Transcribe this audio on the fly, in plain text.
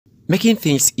Making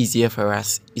things easier for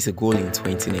us is a goal in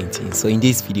 2019. So in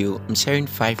this video, I'm sharing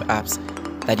 5 apps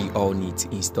that you all need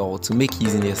to install to make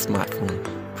using your smartphone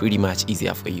pretty much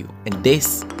easier for you. And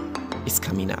this is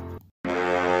coming up.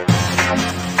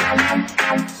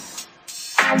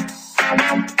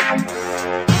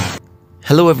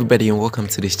 Hello everybody and welcome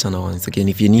to this channel once again.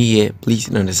 If you're new here, please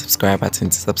hit on the subscribe button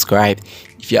to subscribe.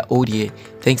 If you're old here,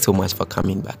 thanks so much for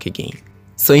coming back again.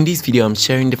 So in this video, I'm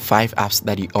sharing the 5 apps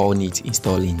that you all need to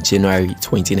install in January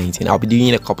 2019. I'll be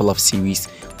doing a couple of series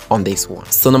on this one.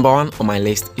 So number 1 on my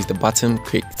list is the button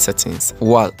quick settings.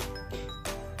 Well,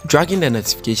 dragging the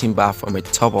notification bar from the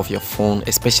top of your phone,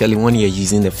 especially when you're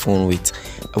using the phone with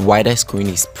a wider screen,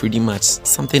 is pretty much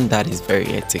something that is very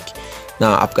hectic.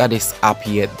 Now I've got this app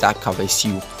here that covers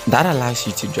you, that allows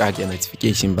you to drag your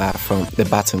notification bar from the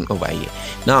button over here.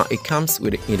 Now it comes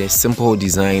with a simple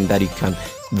design that you can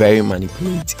very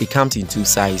manipulate. It comes in 2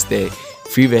 sizes, the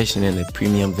free version and the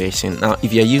premium version. Now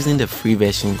if you're using the free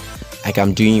version like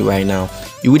I'm doing right now,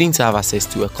 you wouldn't have access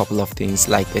to a couple of things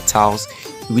like the tiles.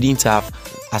 You wouldn't have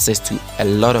access to a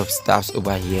lot of stuff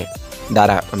over here that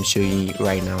I'm showing you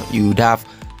right now. You would have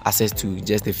access to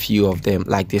just a few of them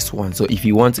like this one. So if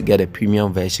you want to get a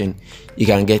premium version, you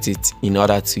can get it in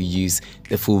order to use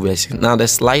the full version. Now the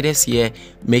sliders here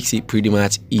makes it pretty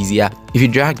much easier. If you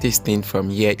drag this thing from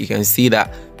here, you can see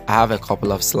that I have a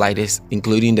couple of sliders,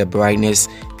 including the brightness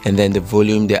and then the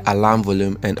volume, the alarm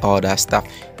volume and all that stuff.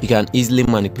 You can easily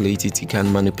manipulate it. You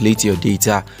can manipulate your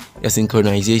data, your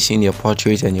synchronization, your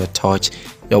portrait and your touch,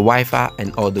 your Wi-Fi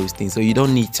and all those things. So you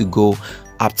don't need to go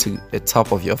up to the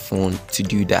top of your phone to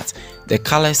do that. The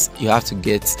colors, you have to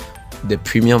get the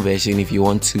premium version if you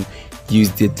want to use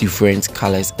the different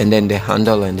colors, and then the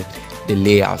handle and the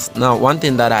layouts. Now one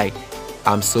thing that I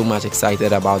am so much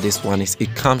excited about this one is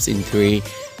it comes in 3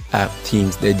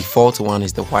 themes. The default one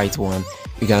is the white one.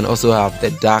 You can also have the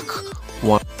dark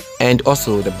one and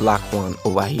also the black one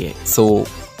over here. So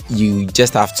you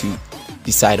just have to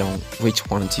decide on which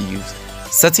one to use.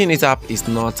 Setting it up is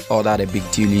not all that a big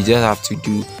deal. You just have to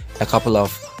do a couple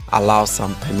of allow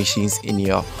some permissions in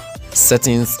your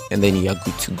settings and then you are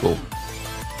good to go.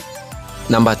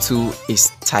 Number 2 is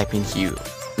typing hero.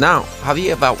 Now, have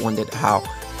you ever wondered how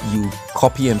you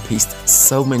copy and paste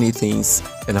so many things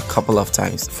in a couple of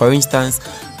times? For instance,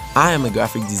 I am a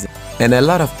graphic designer and a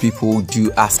lot of people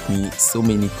do ask me so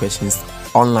many questions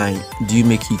online. Do you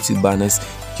make YouTube banners?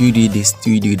 Do you do this?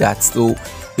 Do you do that? So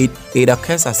it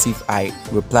occurs as if I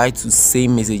reply to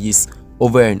same messages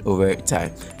over and over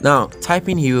time. Now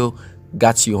typing hero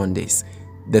got you on this.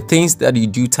 The things that you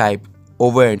do type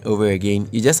over and over again,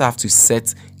 you just have to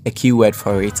set a keyword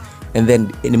for it, and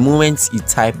then in the moment you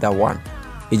type that one,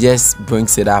 it just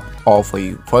brings it up all for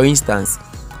you. For instance,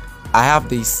 I have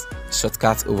this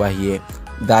shortcut over here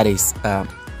that is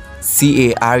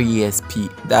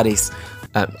CARESP, that is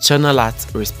channel at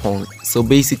response. So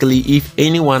basically, if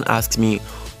anyone asks me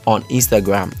on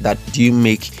Instagram that do you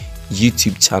make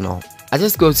YouTube channel, I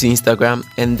just go to Instagram,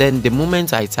 and then the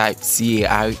moment I type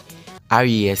CARESP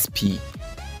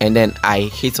and then I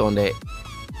hit on the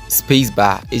space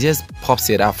bar, it just pops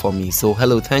it up for me. So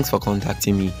hello, thanks for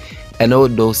contacting me and all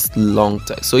those long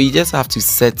text. So you just have to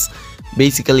set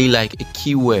basically like a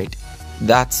keyword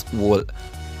that will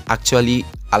actually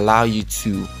allow you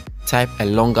to type a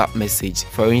longer message.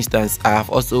 For instance, I have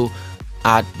also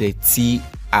add the T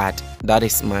add, that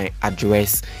is my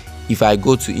address. If I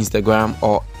go to Instagram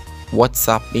or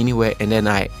WhatsApp anywhere and then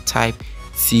I type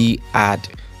T add,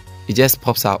 it just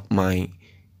pops out my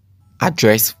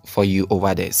address for you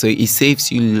over there. So it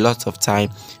saves you lots of time.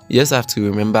 You just have to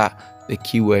remember the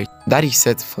keyword that is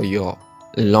set for your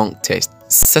long text.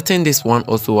 Setting this one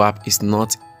also up is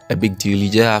not a big deal. You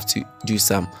just have to do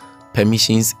some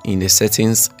permissions in the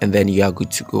settings and then you are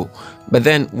good to go. But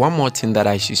then one more thing that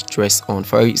I should stress on,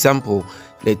 for example,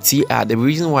 the T add. The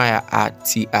reason why I add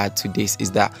T add to this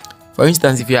is that, for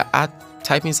instance, if you're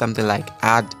typing something like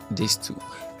add this to,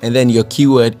 and then your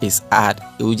keyword is add,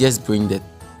 it will just bring the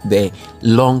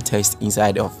long text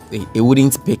inside of it. It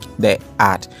wouldn't pick the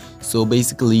add. So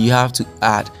basically you have to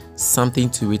add something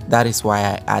to it. That is why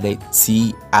I added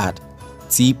T add,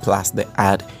 T plus the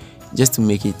add, just to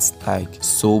make it like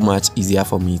so much easier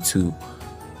for me to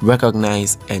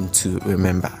recognize and to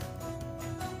remember.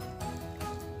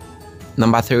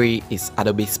 Number 3 is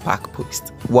Adobe Spark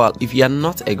Post. Well, if you are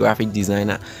not a graphic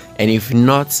designer and if you're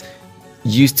not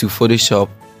used to Photoshop,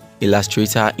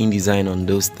 Illustrator, InDesign on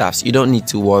those stuffs, you don't need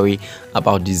to worry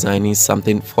about designing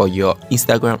something for your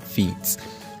Instagram feeds.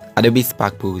 Adobe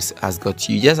Spark Post has got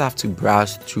you. You just have to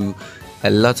browse through a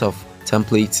lot of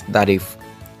templates that they've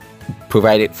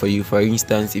provided for you. For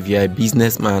instance, if you're a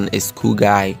businessman, a school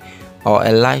guy, or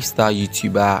a lifestyle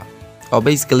YouTuber, or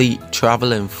basically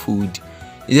travel and food,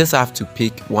 you just have to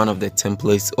pick one of the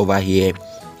templates over here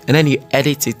and then you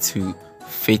edit it to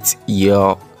fit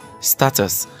your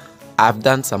status. I've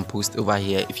done some posts over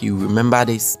here. If you remember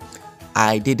this,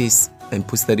 I did this and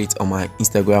posted it on my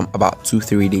Instagram about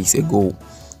 2-3 days ago.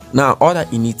 Now all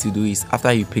that you need to do is,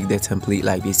 after you pick the template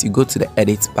like this, you go to the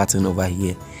edit button over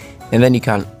here and then you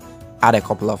can add a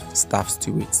couple of stuffs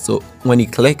to it. So when you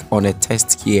click on a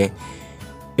text here,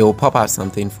 it will pop up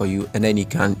something for you and then you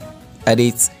can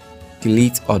edit,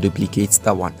 delete or duplicate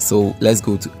that one. So let's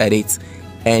go to edit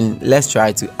and let's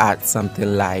try to add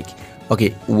something like, okay,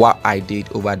 what I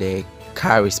did over the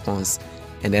car response,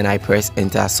 and then I press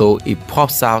enter, so it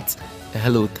pops out a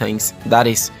hello thanks. That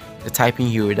is the typing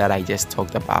hero that I just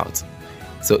talked about.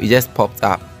 So it just popped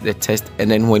up the text, and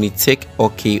then when you tick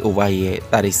OK over here,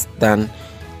 that is done.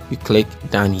 You click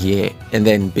down here and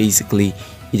then basically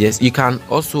you can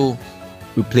also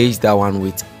replace that one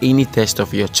with any text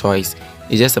of your choice.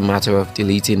 It's just a matter of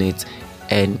deleting it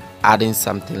and adding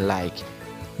something like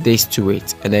this to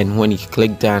it, and then when you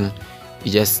click done,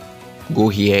 you just go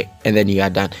here and then you are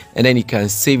done, and then you can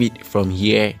save it from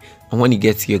here, and when you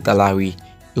get to your gallery,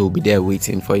 it will be there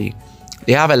waiting for you.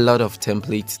 They have a lot of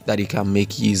templates that you can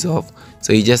make use of,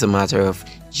 so it's just a matter of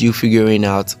you figuring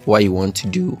out what you want to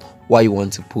do, what you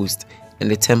want to post,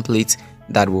 and the template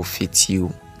that will fit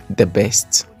you the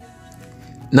best.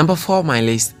 Number 4 on my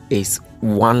list is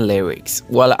One Lyrics.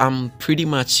 Well, I'm pretty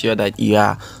much sure that you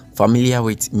are familiar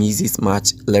with Music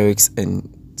Match lyrics and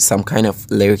some kind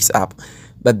of lyrics app,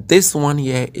 but this one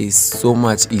here is so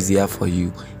much easier for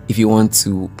you if you want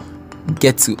to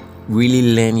get to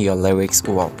really learn your lyrics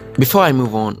well. Before I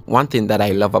move on, one thing that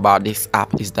I love about this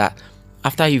app is that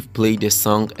after you've played the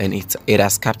song and it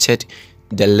has captured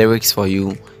the lyrics for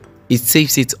you, it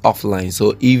saves it offline,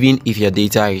 so even if your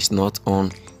data is not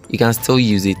on, you can still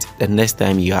use it the next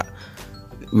time you are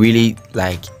really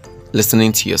like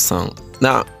listening to your song.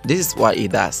 Now this is what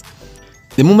it does.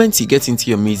 The moment you get into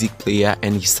your music player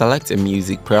and you select a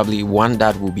music, probably one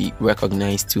that will be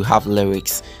recognized to have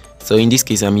lyrics. So in this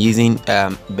case, I'm using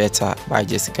Better by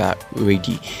Jessica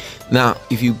Ready. Now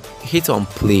if you hit on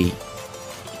play,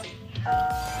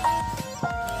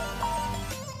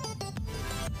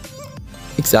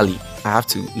 exactly, I have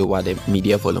to lower the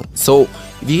media volume. So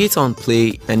if you hit on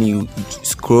play and you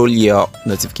scroll your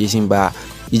notification bar,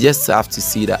 you just have to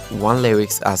see that One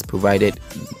Lyrics has provided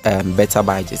Better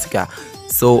by Jessica.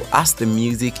 So as the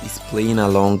music is playing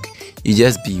along, you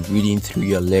just be reading through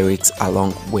your lyrics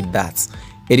along with that.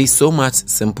 It is so much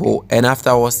simple, and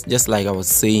afterwards, just like I was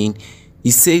saying,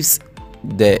 it saves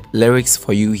the lyrics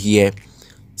for you here,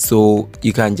 so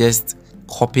you can just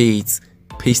copy it,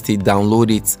 paste it, download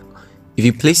it. If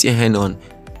you place your hand on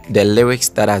the lyrics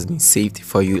that has been saved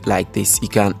for you like this, you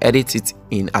can edit it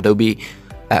in Adobe,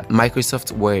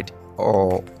 Microsoft Word,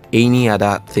 or any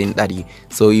other thing that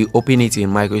you open it in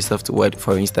Microsoft Word,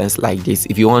 for instance, like this.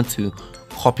 If you want to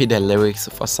copy the lyrics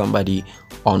for somebody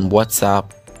on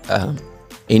WhatsApp,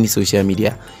 any social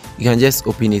media, you can just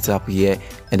open it up here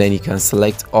and then you can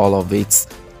select all of it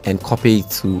and copy it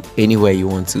to anywhere you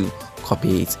want to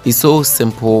copy it. It's so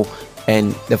simple,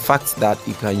 and the fact that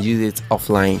you can use it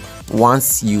offline,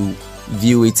 once you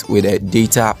view it with the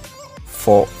data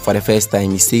for the first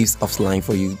time, it saves offline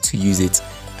for you to use it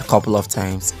a couple of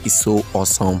times. It's so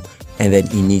awesome, and then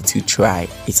you need to try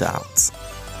it out.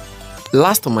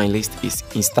 Last on my list is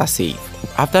InstaSave.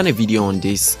 I've done a video on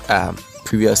this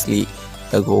previously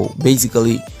ago,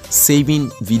 basically saving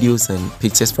videos and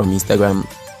pictures from Instagram.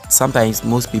 Sometimes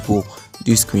most people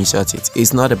do screenshot it.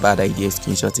 It's not a bad idea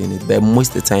screenshotting it, but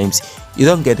most of the times you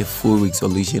don't get a full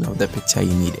resolution of the picture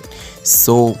you needed.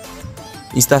 So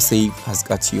InstaSave has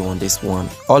got you on this one.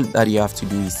 All that you have to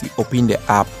do is to open the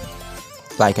app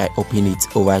like I open it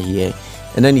over here,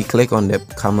 and then you click on the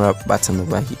camera button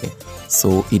over here,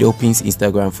 so it opens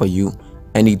Instagram for you,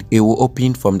 and it will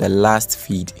open from the last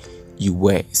feed you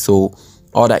were. So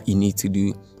all that you need to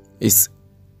do is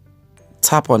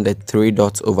tap on the 3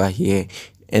 dots over here,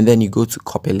 and then you go to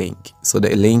copy link, so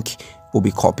the link will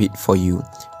be copied for you.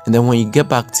 And then when you get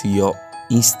back to your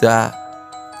Insta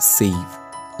save,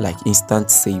 like instant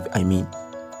save, I mean,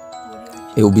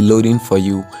 it will be loading for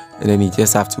you, and then you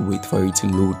just have to wait for it to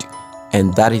load,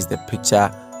 and that is the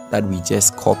picture that we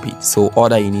just copied. So all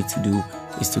that you need to do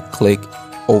is to click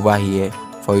over here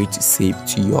for it to save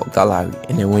to your gallery,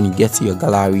 and then when you get to your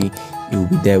gallery, it will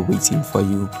be there waiting for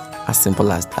you. As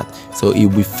simple as that. So it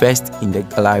will be first in the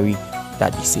gallery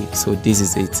that you save. So this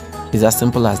is it. It's as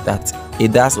simple as that.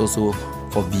 It does also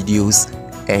for videos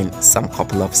and some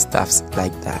couple of stuffs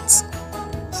like that.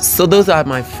 So those are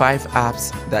my 5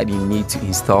 apps that you need to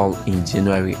install in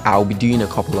January. I'll be doing a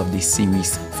couple of this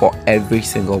series for every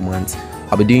single month.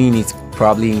 I'll be doing it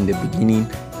probably in the beginning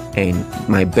and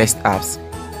my best apps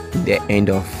in the end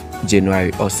of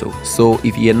January also. So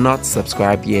if you're not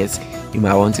subscribed yet, you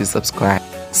might want to subscribe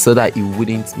so that you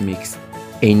wouldn't miss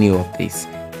any of this.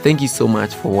 Thank you so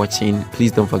much for watching.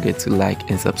 Please don't forget to like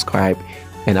and subscribe,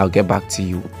 and I'll get back to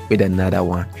you with another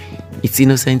one. It's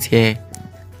Innocent here.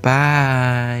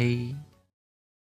 Bye.